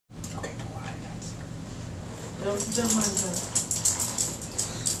Don't mind that.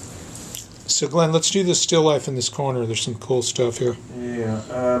 So Glenn, let's do the still life in this corner. There's some cool stuff here. Yeah.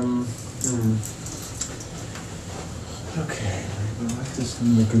 Okay. We like this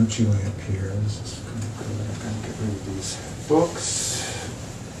Noguchi lamp here. This is kind of good. I'm going to get rid of these books.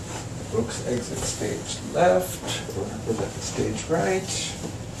 Books exit stage left, or is that the stage right?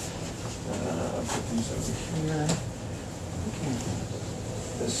 Put these over here. Okay.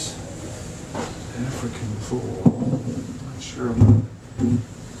 This African pool. I'm not sure what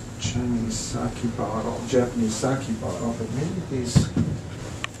Chinese sake bottle, Japanese sake bottle, but maybe these.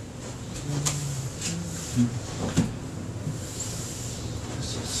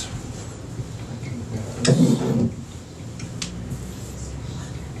 This is looking better.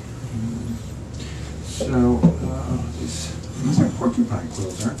 So these are porcupine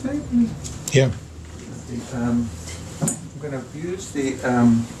quills, aren't they? Yeah. I'm going to use the.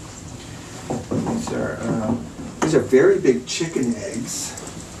 These are very big chicken eggs.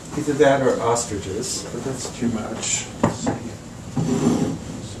 Either that or ostriches, but that's too much. Let's see.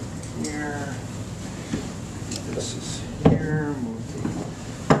 So here. This is here. Move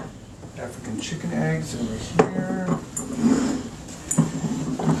the African chicken eggs over here.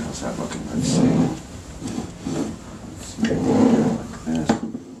 How's that looking? Let's see. Let's make it like this.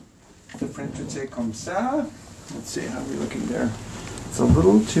 The French would say comme ça. Let's see how we're looking there. It's a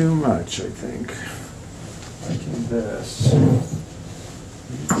little too much, I think. Liking this.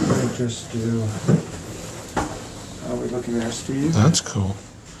 I just do. How are we looking there, Steve? That's cool.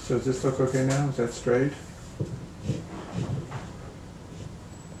 So does this look okay now? Is that straight? Okay.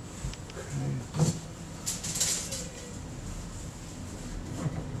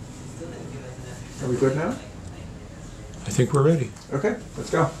 Are we good now? I think we're ready. Okay, let's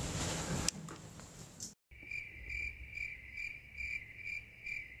go.